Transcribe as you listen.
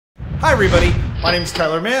Hi everybody, my name is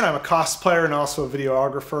Mann. I'm a cosplayer and also a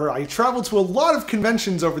videographer. I traveled to a lot of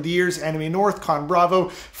conventions over the years, Anime North, Con Bravo,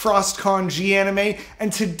 FrostCon, G-Anime,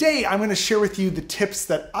 and today I'm going to share with you the tips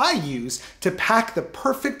that I use to pack the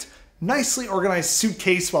perfect, nicely organized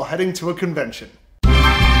suitcase while heading to a convention.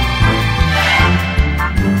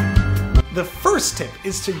 The first tip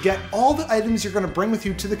is to get all the items you're going to bring with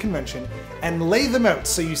you to the convention and lay them out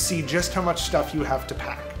so you see just how much stuff you have to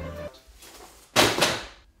pack.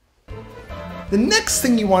 The next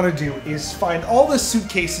thing you want to do is find all the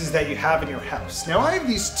suitcases that you have in your house. Now I have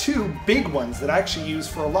these two big ones that I actually use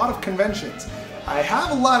for a lot of conventions. I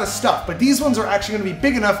have a lot of stuff, but these ones are actually going to be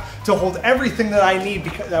big enough to hold everything that I need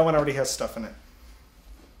because that one already has stuff in it.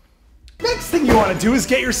 Next thing you want to do is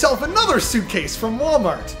get yourself another suitcase from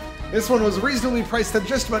Walmart. This one was reasonably priced at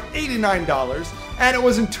just about $89, and it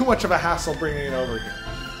wasn't too much of a hassle bringing it over here.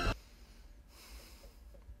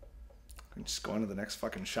 Just go on to the next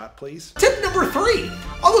fucking shot, please. Tip number 3.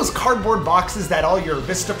 All those cardboard boxes that all your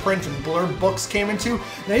Vistaprint and blurb books came into,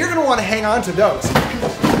 now you're gonna wanna hang on to those.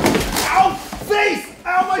 Ow! Face!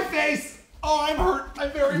 Ow, my face! Oh, I'm hurt.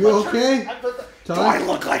 I'm very much okay? hurt. Do I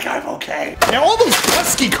look like I'm okay? Now all those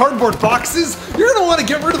pesky cardboard boxes, you're gonna wanna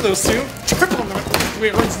get rid of those soon.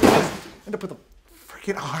 End up with a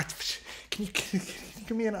freaking, can you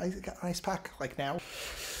give me an ice pack, like now?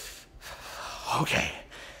 Okay.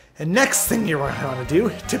 And next thing you want to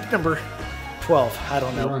do, tip number 12, I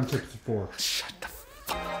don't know. We're on tip 4. Shut the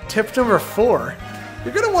fuck up. Tip number 4,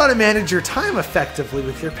 you're going to want to manage your time effectively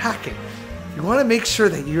with your packing. You want to make sure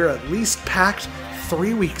that you're at least packed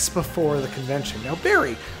 3 weeks before the convention. Now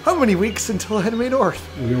Barry, how many weeks until Anime North?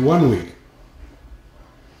 We got 1 week.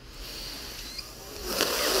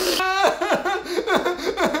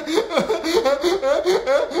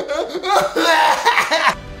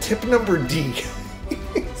 Tip number D.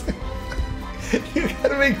 You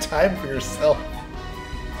gotta make time for yourself.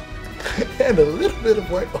 And a little bit of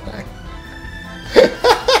white wine.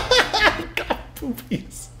 God,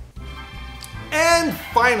 poopies. And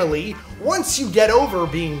finally, once you get over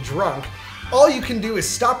being drunk, all you can do is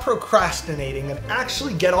stop procrastinating and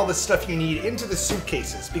actually get all the stuff you need into the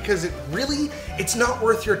suitcases, because it's not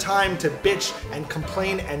worth your time to bitch and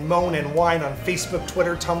complain and moan and whine on Facebook,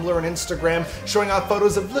 Twitter, Tumblr, and Instagram, showing off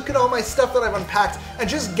photos of look at all my stuff that I've unpacked, and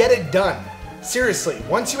just get it done. Seriously,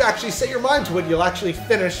 once you actually set your mind to it, you'll actually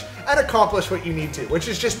finish and accomplish what you need to, which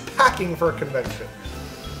is just packing for a convention.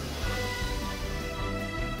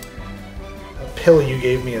 The pill you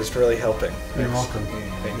gave me is really helping. You're welcome.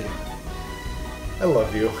 Thank you. I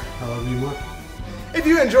love you. I love you more. If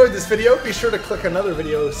you enjoyed this video, be sure to click another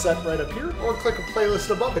video set right up here, or click a playlist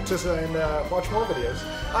above it and watch more videos.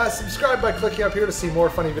 Subscribe by clicking up here to see more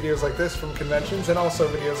funny videos like this from conventions, and also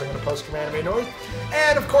videos I'm going to post from Anime North.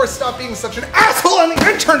 And of course, stop being such an asshole on the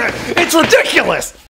internet! It's ridiculous!